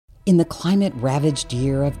In the climate-ravaged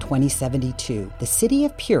year of 2072, the city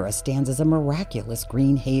of Pura stands as a miraculous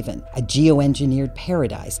green haven, a geoengineered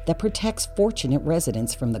paradise that protects fortunate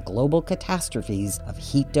residents from the global catastrophes of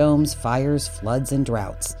heat domes, fires, floods, and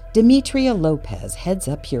droughts. Demetria Lopez heads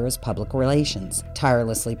up Pura's public relations,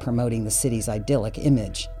 tirelessly promoting the city's idyllic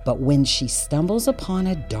image. But when she stumbles upon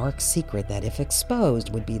a dark secret that, if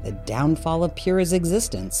exposed, would be the downfall of Pura's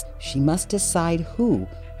existence, she must decide who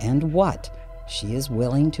and what she is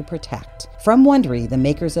willing to protect. From Wondery, the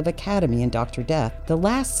makers of Academy and Dr. Death, The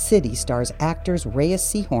Last City stars actors Reyes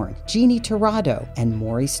Sehorn, Jeannie Torrado, and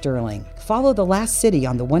Maury Sterling. Follow The Last City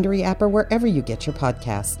on the Wondery app or wherever you get your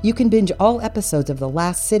podcasts. You can binge all episodes of The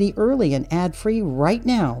Last City early and ad-free right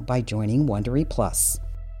now by joining Wondery Plus.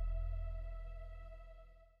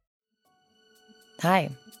 Hi,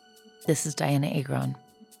 this is Diana Agron.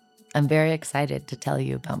 I'm very excited to tell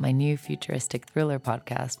you about my new futuristic thriller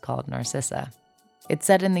podcast called Narcissa. It's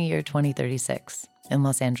set in the year 2036 in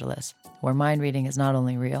Los Angeles, where mind reading is not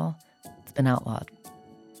only real, it's been outlawed.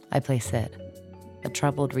 I play Sid, a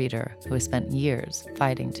troubled reader who has spent years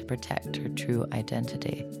fighting to protect her true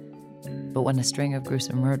identity. But when a string of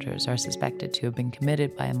gruesome murders are suspected to have been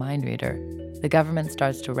committed by a mind reader, the government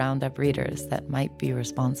starts to round up readers that might be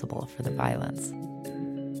responsible for the violence.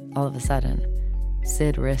 All of a sudden,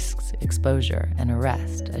 Sid risks exposure and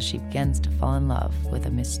arrest as she begins to fall in love with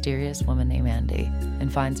a mysterious woman named Andy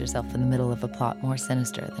and finds herself in the middle of a plot more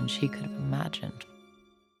sinister than she could have imagined.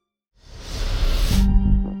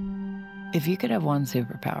 If you could have one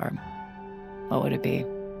superpower, what would it be?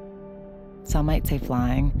 Some might say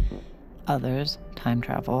flying, others time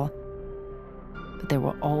travel. But there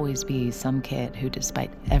will always be some kid who,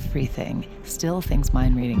 despite everything, still thinks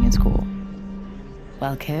mind reading is cool.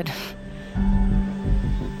 Well, kid,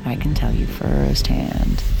 I can tell you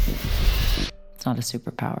firsthand, it's not a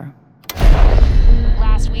superpower.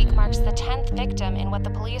 Last week marks the 10th victim in what the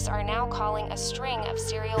police are now calling a string of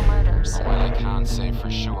serial murders. While I can't say for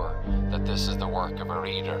sure that this is the work of a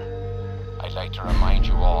reader, I'd like to remind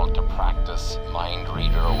you all to practice mind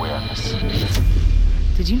reader awareness.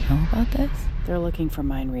 Did you know about this? They're looking for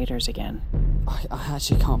mind readers again. I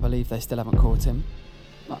actually can't believe they still haven't caught him.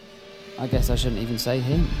 I guess I shouldn't even say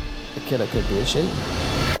him. The killer could be a she.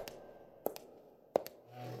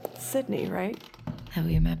 Sydney, right? Have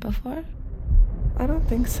we met before? I don't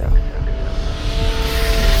think so.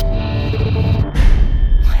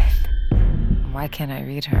 Why can't I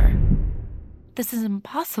read her? This is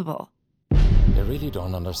impossible. You really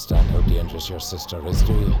don't understand how dangerous your sister is,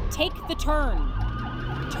 do you? Take the turn.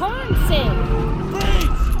 Turn, Sid!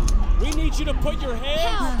 Freeze! We need you to put your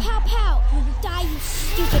hands... Pow, pow, pow! Die, you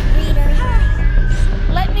stupid reader!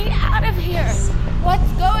 Let me out of here!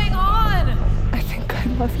 What's going on? I think I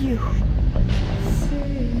love you.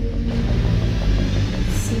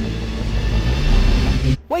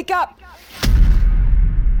 Wake up!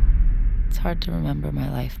 It's hard to remember my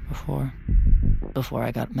life before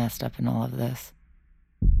I got messed up in all of this.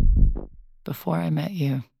 Before I met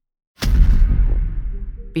you.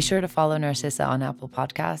 Be sure to follow Narcissa on Apple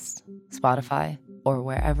Podcasts, Spotify, or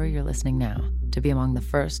wherever you're listening now to be among the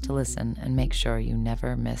first to listen and make sure you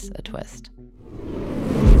never miss a twist.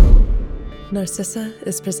 Narcissa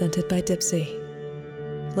is presented by Dipsy.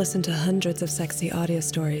 Listen to hundreds of sexy audio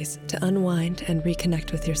stories to unwind and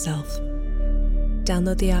reconnect with yourself.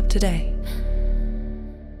 Download the app today.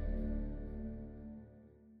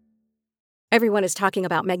 Everyone is talking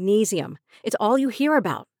about magnesium. It's all you hear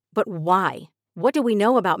about. But why? What do we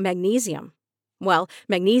know about magnesium? Well,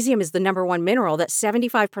 magnesium is the number one mineral that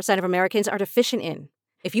 75% of Americans are deficient in.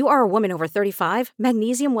 If you are a woman over 35,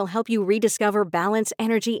 magnesium will help you rediscover balance,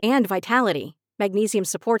 energy, and vitality. Magnesium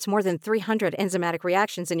supports more than 300 enzymatic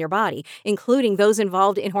reactions in your body, including those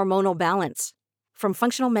involved in hormonal balance. From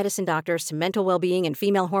functional medicine doctors to mental well-being and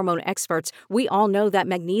female hormone experts, we all know that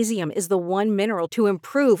magnesium is the one mineral to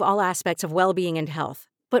improve all aspects of well-being and health.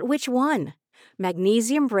 But which one?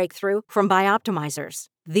 Magnesium Breakthrough from Bioptimizers,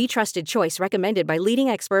 the trusted choice recommended by leading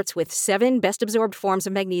experts with 7 best-absorbed forms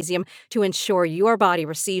of magnesium to ensure your body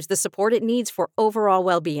receives the support it needs for overall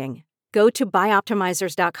well-being. Go to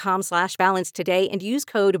bioptimizers.com/balance today and use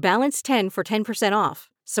code BALANCE10 for 10% off.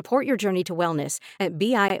 Support your journey to wellness at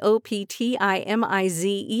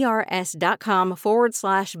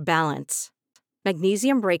bioptimizers.com/balance.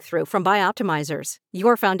 Magnesium Breakthrough from Bioptimizers,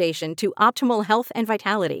 your foundation to optimal health and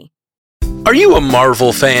vitality. Are you a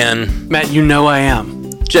Marvel fan? Matt, you know I am.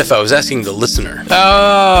 Jeff, I was asking the listener.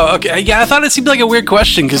 Oh, okay. Yeah, I thought it seemed like a weird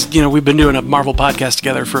question because, we've been doing a Marvel podcast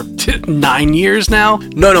together for 9 years now.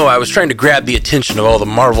 No, I was trying to grab the attention of all the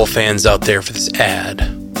Marvel fans out there for this ad.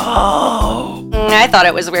 Oh. I thought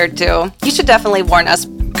it was weird too. You should definitely warn us.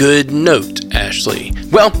 good note, Ashley.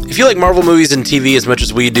 Well, if you like Marvel movies and TV as much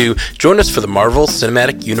as we do, join us for the Marvel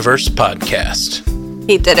Cinematic Universe podcast.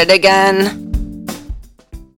 He did it again.